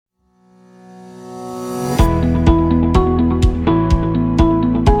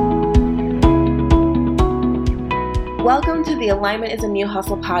Welcome to the Alignment is a New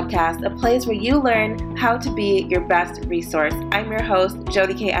Hustle podcast, a place where you learn how to be your best resource. I'm your host,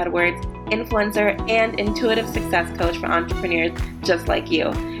 Jody K. Edwards, influencer and intuitive success coach for entrepreneurs just like you.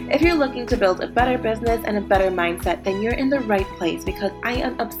 If you're looking to build a better business and a better mindset, then you're in the right place because I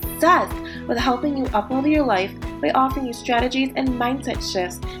am obsessed with helping you up-level your life by offering you strategies and mindset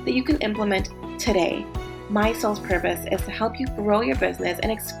shifts that you can implement today. My soul's purpose is to help you grow your business and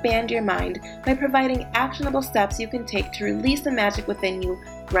expand your mind by providing actionable steps you can take to release the magic within you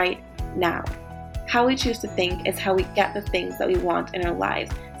right now. How we choose to think is how we get the things that we want in our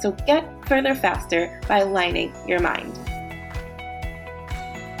lives. So get further faster by aligning your mind.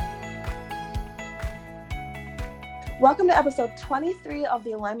 Welcome to episode 23 of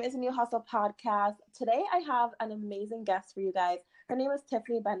the Alignment is a New Hustle podcast. Today I have an amazing guest for you guys. Her name is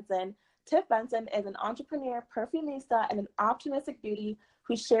Tiffany Benson. Tiff Benson is an entrepreneur, perfumista, and an optimistic beauty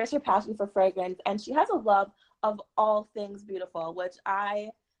who shares her passion for fragrance. And she has a love of all things beautiful, which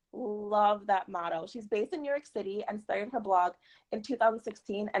I love that motto. She's based in New York City and started her blog in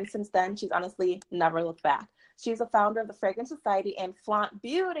 2016. And since then, she's honestly never looked back. She's a founder of the Fragrance Society and Flaunt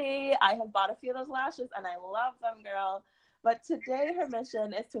Beauty. I have bought a few of those lashes and I love them, girl. But today her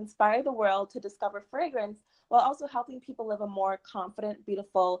mission is to inspire the world to discover fragrance while also helping people live a more confident,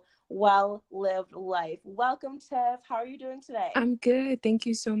 beautiful, well-lived life. Welcome, Tiff. How are you doing today? I'm good. Thank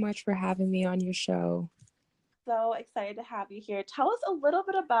you so much for having me on your show. So excited to have you here. Tell us a little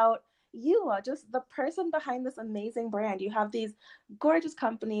bit about you, just the person behind this amazing brand. You have these gorgeous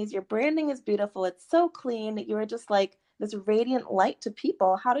companies. Your branding is beautiful. It's so clean. You're just like this radiant light to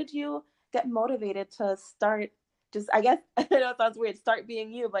people. How did you get motivated to start I guess, I know it sounds weird, start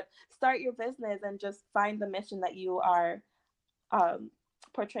being you, but start your business and just find the mission that you are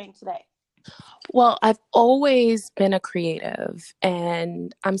portraying today? Well, I've always been a creative,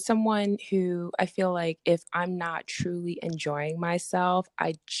 and I'm someone who I feel like if I'm not truly enjoying myself,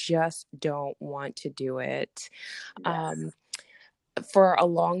 I just don't want to do it. Yes. For a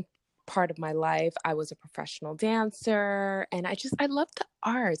long part of my life, I was a professional dancer, and I love the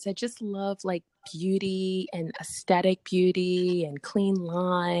arts. I just love like beauty and aesthetic beauty and clean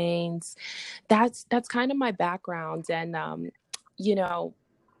lines. That's kind of my background. And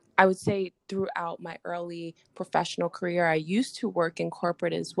I would say throughout my early professional career, I used to work in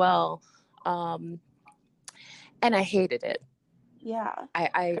corporate as well. And I hated it. Yeah.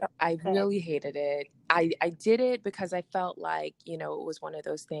 I really hated it. I did it because I felt like, it was one of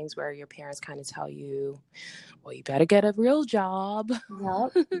those things where your parents kind of tell you, well, you better get a real job.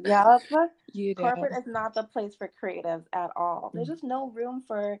 Yep. Corporate is not the place for creatives at all. There's just no room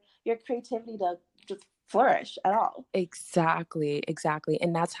for your creativity to just flourish at all. Exactly.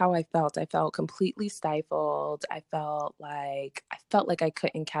 And that's how I felt. I felt completely stifled. I felt like I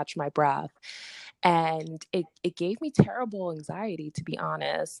couldn't catch my breath. And it gave me terrible anxiety, to be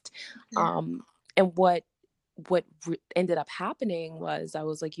honest. Yeah. And what ended up happening was I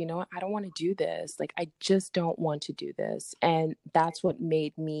was like, you know what? I don't want to do this. Like, I just don't want to do this. And that's what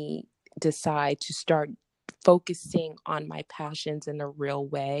made me decide to start focusing on my passions in a real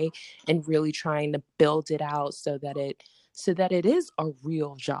way and really trying to build it out so that it is a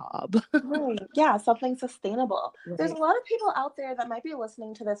real job. Right. Yeah, something sustainable. Right. There's a lot of people out there that might be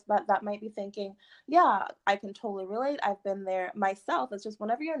listening to this, but that might be thinking, yeah, I can totally relate. I've been there myself. It's just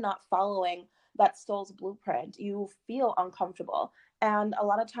whenever you're not following that soul's blueprint, you feel uncomfortable. And a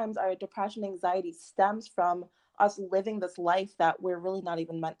lot of times our depression, anxiety stems from us living this life that we're really not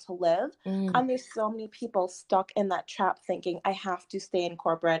even meant to live. And there's so many people stuck in that trap thinking, I have to stay in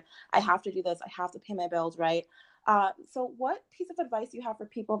corporate. I have to do this. I have to pay my bills, right? So what piece of advice do you have for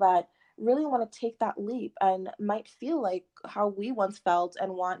people that really want to take that leap and might feel like how we once felt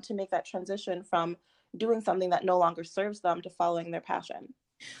and want to make that transition from doing something that no longer serves them to following their passion?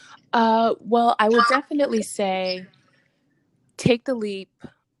 Well, I would definitely say take the leap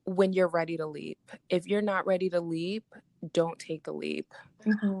when you're ready to leap. If you're not ready to leap, don't take the leap.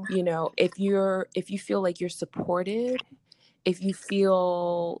 Mm-hmm. If you feel like you're supported, if you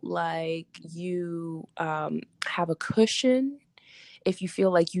feel like you have a cushion, if you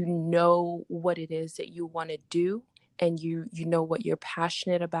feel like you know what it is that you want to do and you know what you're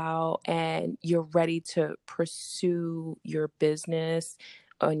passionate about and you're ready to pursue your business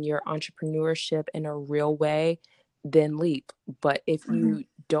and your entrepreneurship in a real way, then leap. But if you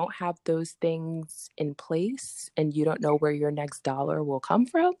don't have those things in place and you don't know where your next dollar will come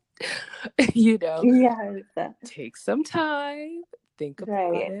from, Yes. take some time, think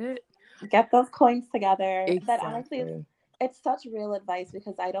about it. Get those coins together. Exactly. That honestly it's such real advice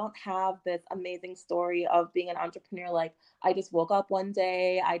because I don't have this amazing story of being an entrepreneur. Like I just woke up one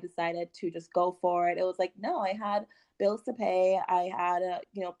day, I decided to just go for it. It was like, no, I had bills to pay. I had,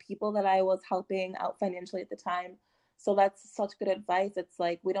 people that I was helping out financially at the time. So that's such good advice. It's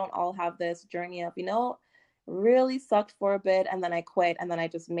like we don't all have this journey of, really sucked for a bit and then I quit and then I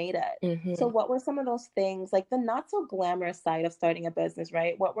just made it. So Mm-hmm. what were some of those things, like the not so glamorous side of starting a business,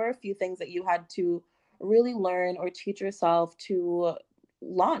 right? What were a few things that you had to really learn or teach yourself to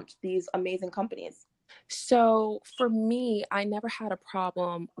launch these amazing companies? So for me, I never had a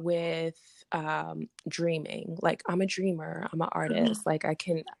problem with dreaming. Like I'm a dreamer, I'm an Mhm. artist. Like I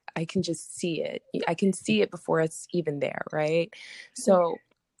can just see it. I can see it before it's even there, right? So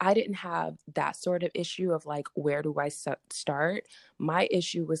I didn't have that sort of issue of like where do I start? My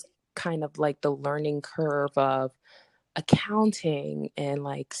issue was kind of like the learning curve of accounting and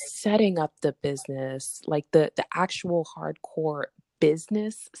like setting up the business, like the actual hardcore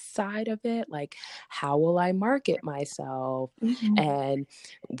business side of it, like how will I market myself, Mhm. and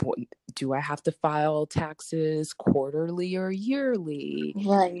do I have to file taxes quarterly or yearly,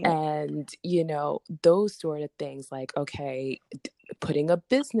 Right. and those sort of things, like okay, putting a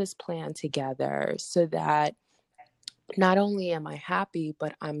business plan together so that not only am I happy,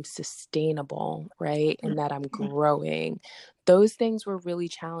 but I'm sustainable, right? And that I'm growing. Those things were really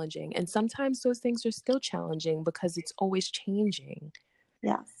challenging. And sometimes those things are still challenging because it's always changing.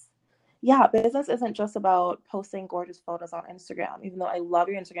 Yes. Yeah, business isn't just about posting gorgeous photos on Instagram. Even though I love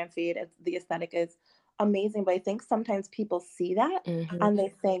your Instagram feed, the aesthetic is amazing. But I think sometimes people see that Hmm. and they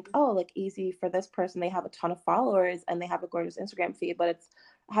think, oh, like easy for this person. They have a ton of followers and they have a gorgeous Instagram feed, but it's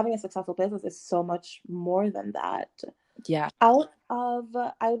having a successful business is so much more than that. Yeah. Out of,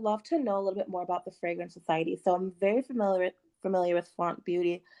 I would love to know a little bit more about the Fragrance Society. So I'm very familiar with Flaunt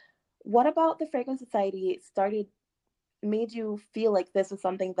Beauty. What about the Fragrance Society made you feel like this was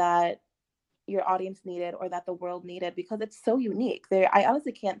something that your audience needed or that the world needed, because it's so unique? I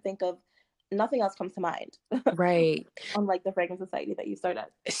honestly can't think of, nothing else comes to mind Right. unlike the Fragrance Society that you started.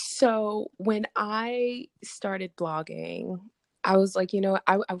 So when I started blogging, I was like,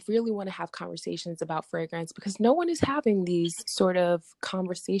 I really want to have conversations about fragrance because no one is having these sort of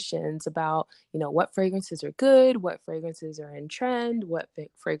conversations about, what fragrances are good, what fragrances are in trend, what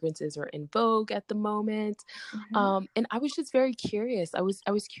fragrances are in vogue at the moment. Mm-hmm. And I was just very curious. I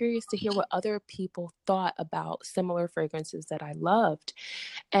was curious to hear what other people thought about similar fragrances that I loved.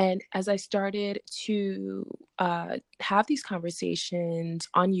 And as I started to have these conversations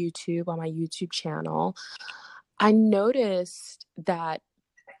on YouTube, on my YouTube channel, I noticed that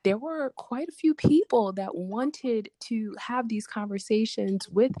there were quite a few people that wanted to have these conversations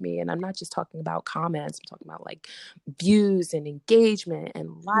with me. And I'm not just talking about comments, I'm talking about like views and engagement and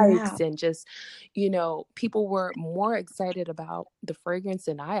Yeah. likes, and just, people were more excited about the fragrance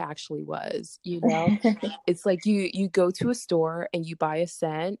than I actually was. It's like you go to a store and you buy a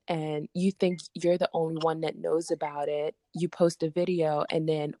scent and you think you're the only one that knows about it. You post a video and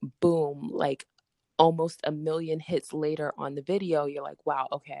then boom, like almost a million hits later on the video, you're like, wow,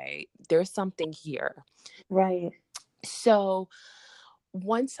 okay, there's something here. Right. So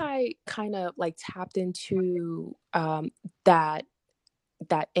once I kind of like tapped into that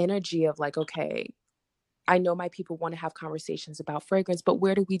that energy of like, okay, I know my people want to have conversations about fragrance, but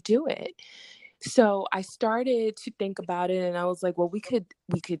where do we do it? So I started to think about it and I was like, well, we could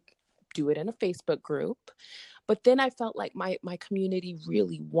do it in a Facebook group. But then I felt like my community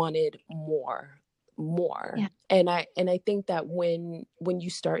really wanted more. Yeah. And I think that when you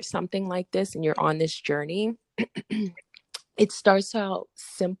start something like this and you're on this journey, it starts out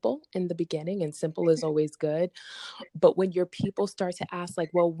simple in the beginning, and simple is always good. But when your people start to ask like,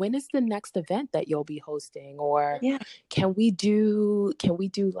 well, when is the next event that you'll be hosting, or Yeah. can we do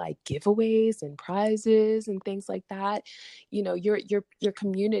like giveaways and prizes and things like that, your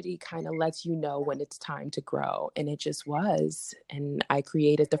community kind of lets you know when it's time to grow. And it just was, and I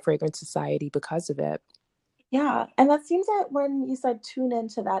created the Fragrance Society because of it. Yeah, and that seems that when you said tune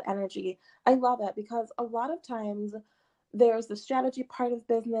into that energy, I love it because a lot of times there's the strategy part of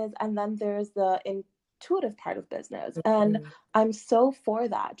business and then there's the intuitive part of business. And Mhm. I'm so for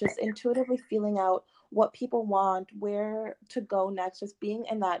that, just intuitively feeling out what people want, where to go next, just being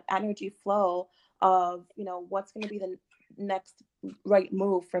in that energy flow of, what's going to be the next right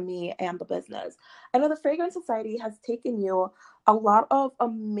move for me and the business. I know the Fragrance Society has taken you a lot of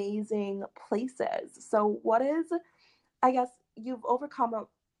amazing places. So, I guess you've overcome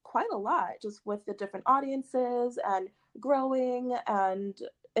quite a lot just with the different audiences and growing. And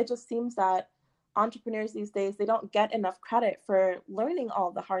it just seems that entrepreneurs these days, they don't get enough credit for learning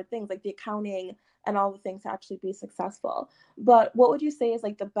all the hard things, like the accounting and all the things to actually be successful. But what would you say is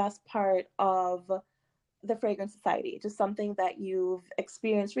like the best part of the Fragrance Society? Just something that you've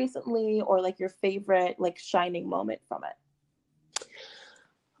experienced recently, or like your favorite like shining moment from it?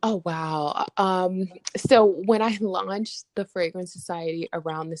 Oh, wow. So when I launched the Fragrance Society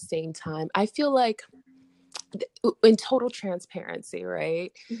around the same time, I feel like in total transparency,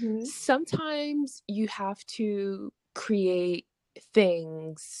 right? Mm-hmm. Sometimes you have to create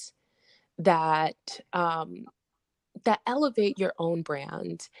things that that elevate your own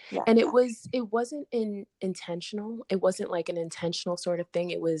brand. Yeah. And it wasn't intentional. It wasn't like an intentional sort of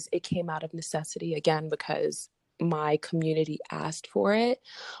thing. It came out of necessity, again, because my community asked for it.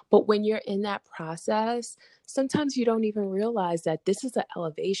 But when you're in that process, sometimes you don't even realize that this is an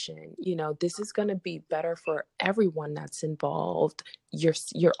elevation. This is going to be better for everyone that's involved.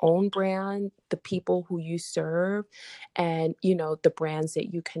 Your own brand, the people who you serve, and the brands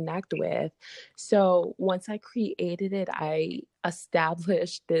that you connect with. So once I created it, I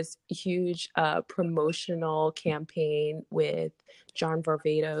established this huge promotional campaign with John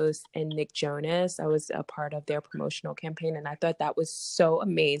Varvatos and Nick Jonas. I was a part of their promotional campaign, and I thought that was so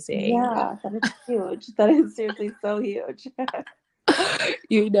amazing. Yeah, that is huge. That is seriously so huge.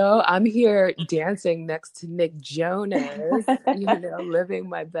 I'm here dancing next to Nick Jonas, living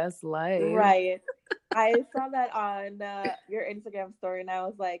my best life. Right. I saw that on your Instagram story, and I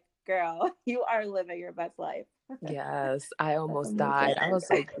was like, girl, you are living your best life. Yes, I That's almost died. I amazing. was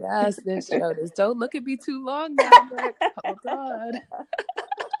like, yes, Nick Jonas, don't look at me too long now, Nick. Hold on.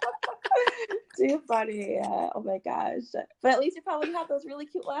 Too funny. Yeah. Oh my gosh. But at least you probably have those really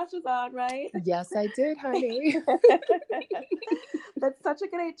cute lashes on, right? Yes, I did, honey. That's such a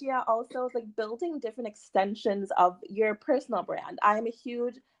good idea. Also, is like building different extensions of your personal brand. I'm a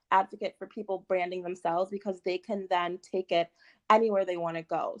huge advocate for people branding themselves because they can then take it anywhere they want to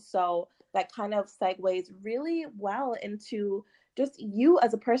go. So that kind of segues really well into just you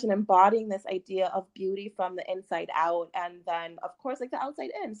as a person embodying this idea of beauty from the inside out, and then of course like the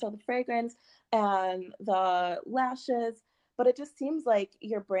outside in. So the fragrance and the lashes. But it just seems like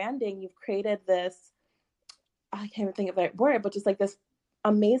your branding, you've created this, I can't even think of the right word, but just like this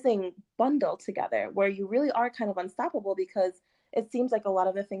amazing bundle together where you really are kind of unstoppable, because it seems like a lot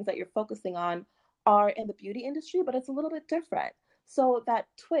of the things that you're focusing on are in the beauty industry, but it's a little bit different. So that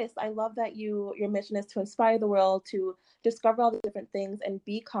twist, I love that your mission is to inspire the world to discover all the different things and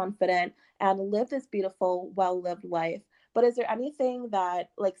be confident and live this beautiful, well-lived life. But is there anything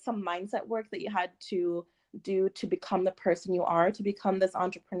that, like some mindset work that you had to do to become the person you are, to become this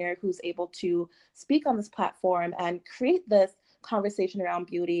entrepreneur who's able to speak on this platform and create this conversation around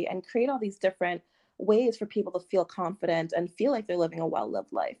beauty and create all these different ways for people to feel confident and feel like they're living a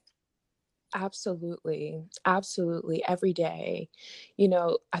well-lived life? Absolutely. Absolutely. Every day.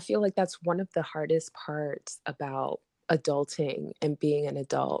 I feel like that's one of the hardest parts about adulting and being an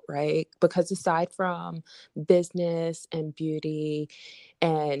adult, right? Because aside from business and beauty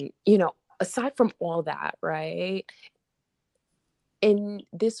and, aside from all that, right? In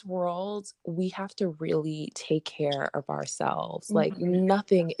this world, we have to really take care of ourselves. Like, Mm-hmm.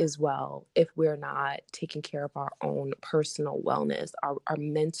 nothing is well if we're not taking care of our own personal wellness, our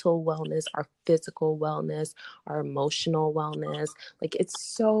mental wellness, our physical wellness, our emotional wellness. Like, it's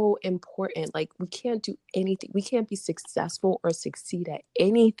so important. Like, we can't do anything, we can't be successful or succeed at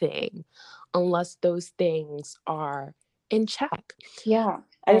anything unless those things are in check. Yeah,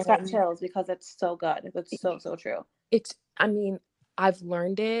 I just got And chills because it's so good. It's so, so true. I mean, I've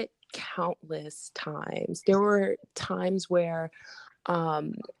learned it countless times. There were times where,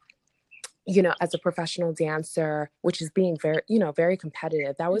 um, as a professional dancer, which is being very, very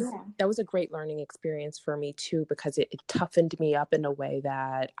competitive, Yeah. that was a great learning experience for me too, because it toughened me up in a way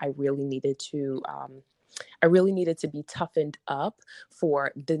that I really needed to be toughened up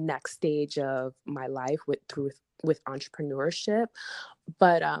for the next stage of my life with entrepreneurship.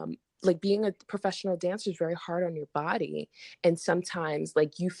 But like, being a professional dancer is very hard on your body, and sometimes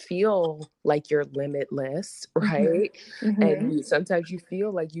like you feel like you're limitless, Mm-hmm. right? Mm-hmm. And sometimes you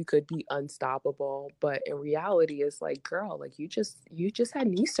feel like you could be unstoppable, but in reality it's like, girl, like you just had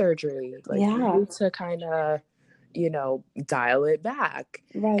knee surgery, like you Yeah. need to kind of dial it back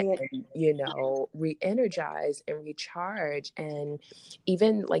Right. and, re-energize and recharge. And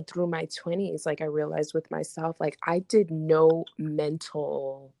even like through my 20s, like I realized with myself, like I did no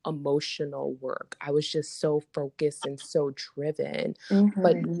mental, emotional work. I was just so focused and so driven.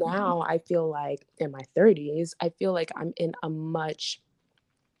 But Mm-hmm. now I feel like in my 30s, I feel like I'm in a much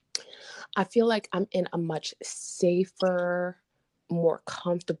safer, more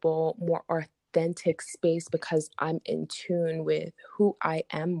comfortable, more authentic space because I'm in tune with who I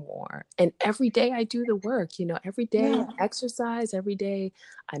am more. And every day I do the work, every day Yeah. I exercise, every day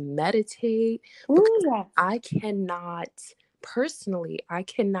I meditate, Ooh, because yes. I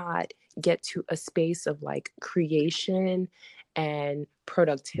cannot get to a space of like creation and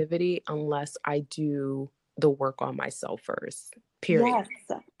productivity unless I do the work on myself first, period.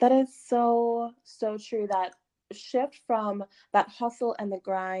 Yes, that is so, so true. That shift from that hustle and the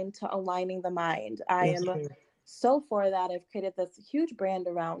grind to aligning the mind. I am Mhm. so for that. I've created this huge brand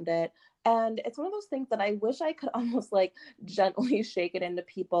around it. And it's one of those things that I wish I could almost like gently shake it into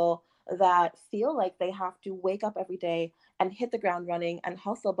people that feel like they have to wake up every day and hit the ground running and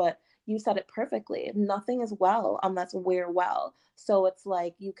hustle. But you said it perfectly. Nothing is well unless we're well. So it's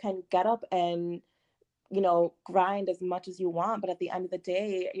like you can get up and grind as much as you want, but at the end of the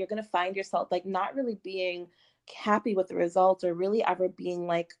day, you're going to find yourself like not really being happy with the results or really ever being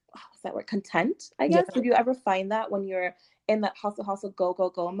like, what's that word? Content, I Yeah. guess. Did you ever find that when you're in that hustle, hustle, go, go,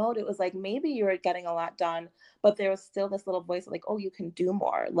 go mode? It was like maybe you were getting a lot done, but there was still this little voice like, oh, you can do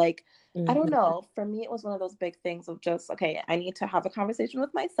more. Like, I don't Mhm. know. For me, it was one of those big things of just, okay, I need to have a conversation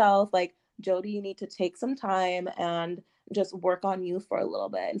with myself. Like, Jody, you need to take some time and just work on you for a little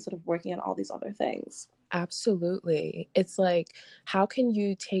bit instead of working on all these other things. Absolutely. It's like, how can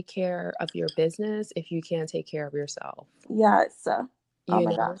you take care of your business if you can't take care of yourself? Yes. Oh You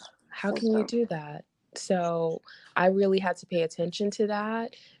my gosh. know, how So can you true. do that? So I really had to pay attention to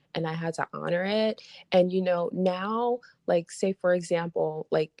that and I had to honor it. And now, like, say for example,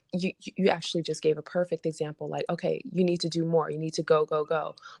 like you actually just gave a perfect example, like, okay, you need to do more, you need to go, go,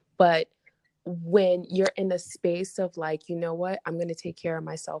 go. But when you're in a space of like, you know what, I'm going to take care of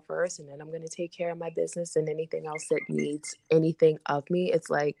myself first, and then I'm going to take care of my business and anything else that needs anything of me, it's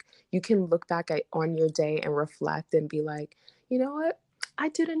like you can look back on your day and reflect and be like, you know what, I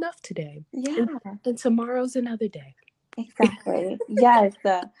did enough today, and, Yeah. and tomorrow's another day. Exactly. Yes.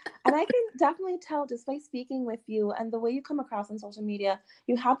 And I can definitely tell just by speaking with you and the way you come across on social media,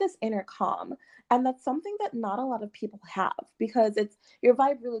 you have this inner calm. And that's something that not a lot of people have because it's your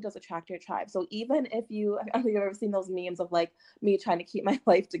vibe really does attract your tribe. So even if I don't know if you've ever seen those memes of like me trying to keep my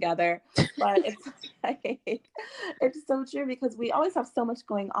life together, but it's it's so true because we always have so much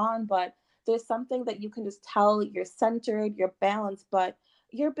going on, but there's something that you can just tell you're centered, you're balanced, but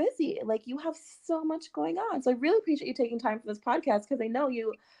you're busy. Like you have so much going on. So I really appreciate you taking time for this podcast because I know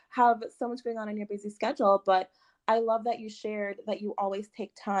you have so much going on in your busy schedule. But I love that you shared that you always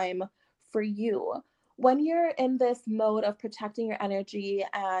take time for you. When you're in this mode of protecting your energy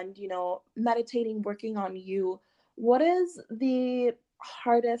and, meditating, working on you, what is the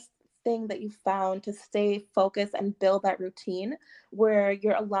hardest thing that you found to stay focused and build that routine where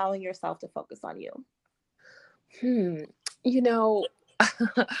you're allowing yourself to focus on you? Hmm. You know,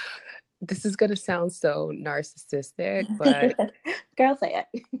 this is going to sound so narcissistic, but Girl, say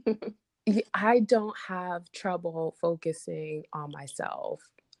it. I don't have trouble focusing on myself.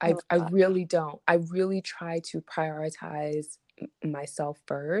 I I love I that. really don't. I really try to prioritize myself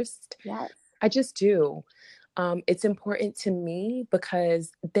first. Yes. I just do. It's important to me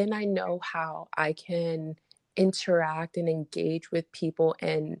because then I know how I can interact and engage with people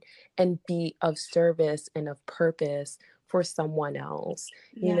and be of service and of purpose for someone else.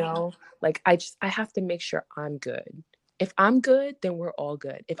 You Yeah. know, like I have to make sure I'm good. If I'm good, then we're all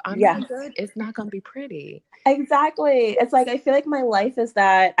good. If I'm Yes. not good, it's not gonna be pretty. Exactly. It's like I feel like my life is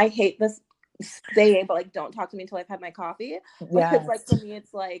that I hate this saying, but like don't talk to me until I've had my coffee. But it's like Yes, for me,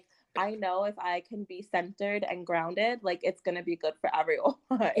 it's like I know if I can be centered and grounded, like it's gonna be good for everyone.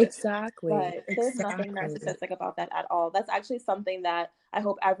 exactly, But there's nothing exactly. narcissistic about that at all. That's actually something that I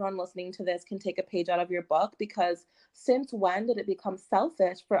hope everyone listening to this can take a page out of your book because since when did it become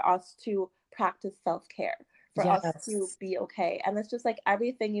selfish for us to practice self-care, for us to Yes. be okay? And it's just like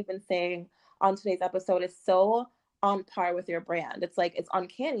everything you've been saying on today's episode is so on par with your brand. It's like it's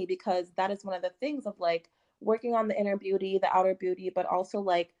uncanny because that is one of the things of like working on the inner beauty, the outer beauty, but also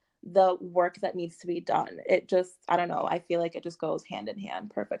like the work that needs to be done. It just, I don't know, I feel like it just goes hand in hand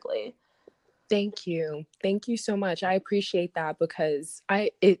perfectly. Thank you. Thank you so much. I appreciate that because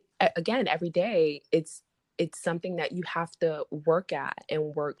again, every day it's something that you have to work at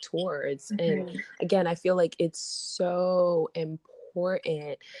and work towards. And Mhm. again, I feel like it's so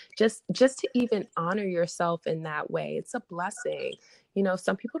important just to even honor yourself in that way. It's a blessing.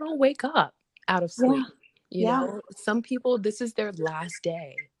 Some people don't wake up out of Yeah. sleep. Yeah. Some people, this is their last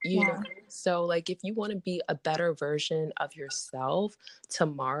day. Yeah. So like if you want to be a better version of yourself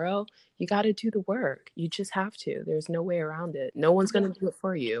tomorrow, you got to do the work. You just have to. There's no way around it. No one's going Yeah. to do it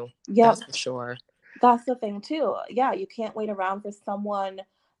for you. Yep. That's for sure. That's the thing too. Yeah, you can't wait around for someone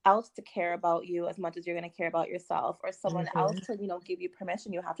else to care about you as much as you're going to care about yourself, or someone else Mm-hmm. to, give you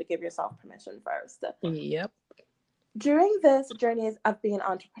permission. You have to give yourself permission first. Yep. During this journey of being an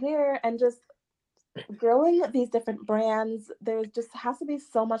entrepreneur and just growing these different brands, there just has to be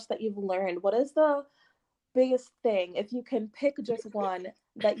so much that you've learned. What is the biggest thing, if you can pick just one,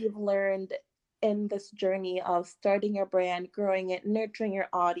 that you've learned in this journey of starting your brand, growing it, nurturing your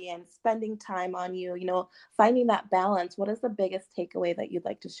audience, spending time on you, finding that balance? What is the biggest takeaway that you'd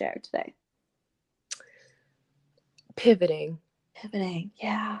like to share today? Pivoting.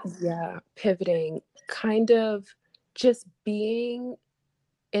 Yeah. Yeah, pivoting. Kind of just being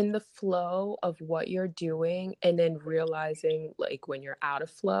in the flow of what you're doing, and then realizing like when you're out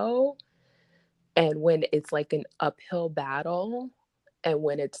of flow, and when it's like an uphill battle, and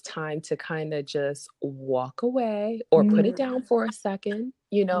when it's time to kind of just walk away or put it down for a second,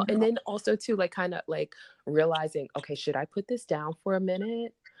 and then also to like kind of like realizing, okay, should I put this down for a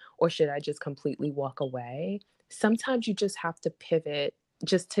minute, or should I just completely walk away? Sometimes you just have to pivot,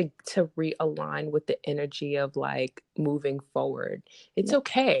 just to realign with the energy of like moving forward. It's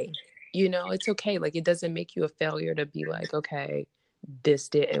okay. It's okay. Like, it doesn't make you a failure to be like, okay, this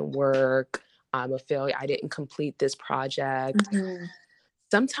didn't work, I'm a failure, I didn't complete this project.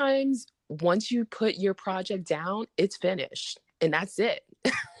 Sometimes once you put your project down, it's finished and that's it.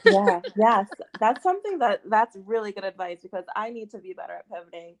 Yes. That's something that's really good advice, because I need to be better at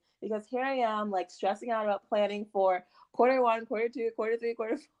pivoting, because here I am like stressing out about planning for quarter one, quarter two, quarter three,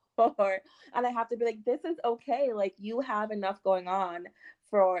 quarter four. And I have to be like, this is okay. Like, you have enough going on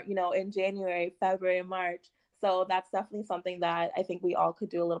for, in January, February, March. So that's definitely something that I think we all could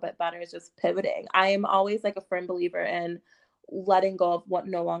do a little bit better, is just pivoting. I am always like a firm believer in letting go of what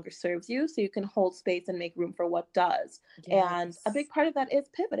no longer serves you, so you can hold space and make room for what does. And a big part of that is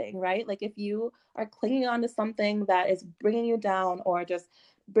pivoting, right? Like, if you are clinging on to something that is bringing you down, or just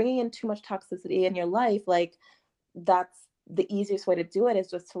bringing in too much toxicity in your life, like, that's the easiest way to do it,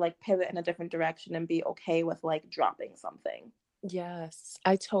 is just to like pivot in a different direction and be okay with like dropping something. Yes,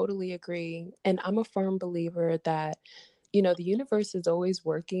 I totally agree. And I'm a firm believer that, the universe is always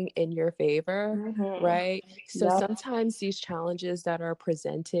working in your favor, right? So sometimes these challenges that are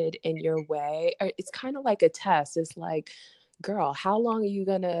presented in your way, it's kind of like a test. It's like, girl, how long are you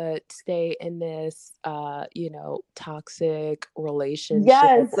gonna stay in this toxic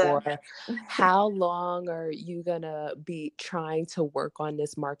relationship, or how long are you gonna be trying to work on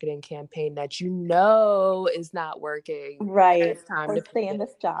this marketing campaign that is not working, Right. and it's time to Stay in pivot?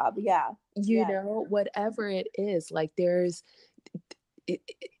 this job. Whatever it is, like,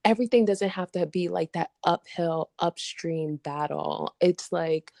 everything doesn't have to be like that uphill upstream battle. It's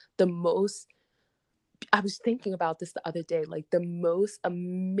like I was thinking about this the other day, like the most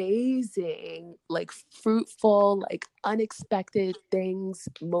amazing, like fruitful, like unexpected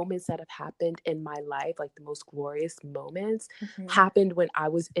moments that have happened in my life, like the most glorious moments happened when I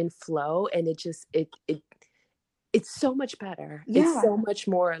was in flow, and it's so much better. It's so much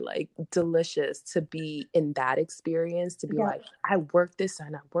more like delicious to be in that experience, to be like, I worked this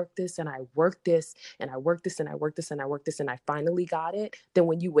and I worked this and I worked this and I worked this and I worked this and I worked this and I finally got it. Then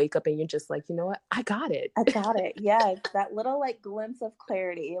when you wake up and you're just like, you know what? I got it. I got it. Yes. That little like glimpse of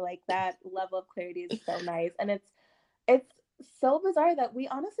clarity, like that level of clarity is so nice. And it's so bizarre that we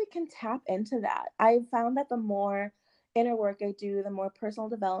honestly can tap into that. I've found that the more inner work I do, the more personal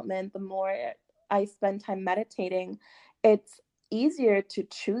development, the more I spend time meditating, it's easier to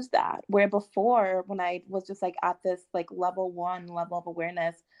choose that. Where before, when I was just like at this like level 1 level of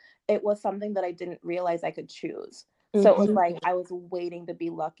awareness, it was something that I didn't realize I could choose. So it was like I was waiting to be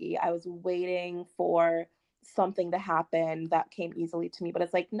lucky. I was waiting for something to happen that came easily to me. But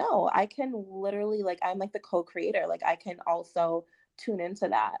it's like, no, I can literally, like, I'm like the co-creator. Like, I can also tune into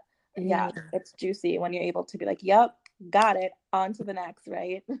that. Yeah, it's juicy when you're able to be like, yep, got it, on to the next,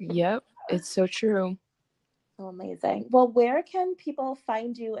 right? Yep, it's so true. So amazing. Well, where can people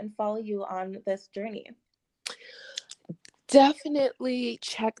find you and follow you on this journey? Definitely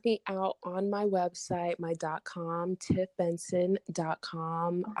check me out on my website, my .com,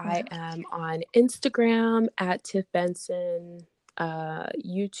 tiffbenson.com. I am on Instagram at Tiff Benson,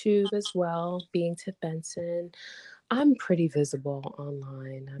 YouTube as well, being Tiff Benson. I'm pretty visible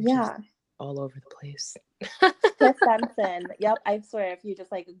online. I'm just all over the place. Tiff Benson. Yep, I swear, if you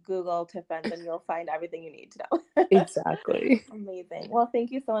just like Google Tiff Benson, you'll find everything you need to know. Exactly. Amazing. Well,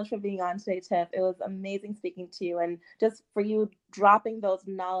 thank you so much for being on today, Tiff. It was amazing speaking to you, and just for you dropping those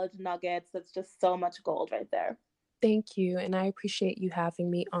knowledge nuggets. That's just so much gold right there. Thank you. And I appreciate you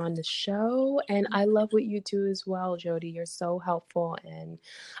having me on the show. And I love what you do as well, Jody. You're so helpful. And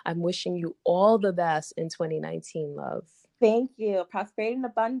I'm wishing you all the best in 2019, love. Thank you. Prosperity and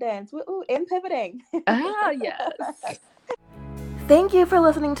abundance. Woo-oo, and pivoting. Yes. Thank you for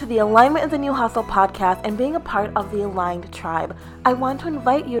listening to the Alignment is the New Hustle podcast and being a part of the Aligned Tribe. I want to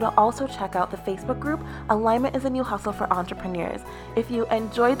invite you to also check out the Facebook group, Alignment is the New Hustle for Entrepreneurs. If you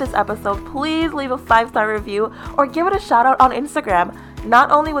enjoyed this episode, please leave a 5-star review or give it a shout out on Instagram.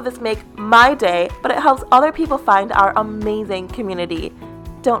 Not only will this make my day, but it helps other people find our amazing community.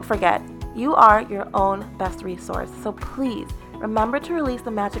 Don't forget, you are your own best resource, so please remember to release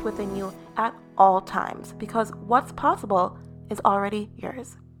the magic within you at all times, because what's possible is already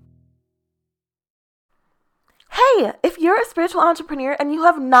yours. Hey, if you're a spiritual entrepreneur and you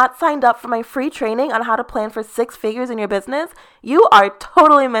have not signed up for my free training on how to plan for 6 figures in your business, you are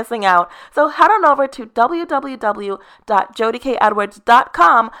totally missing out. So head on over to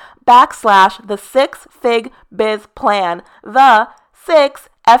www.jodiekedwards.com/the 6 Fig Biz Plan. The 6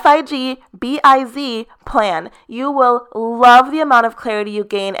 FIGBIZ plan. You will love the amount of clarity you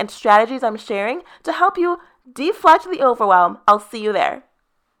gain and strategies I'm sharing to help you deflect the overwhelm. I'll see you there.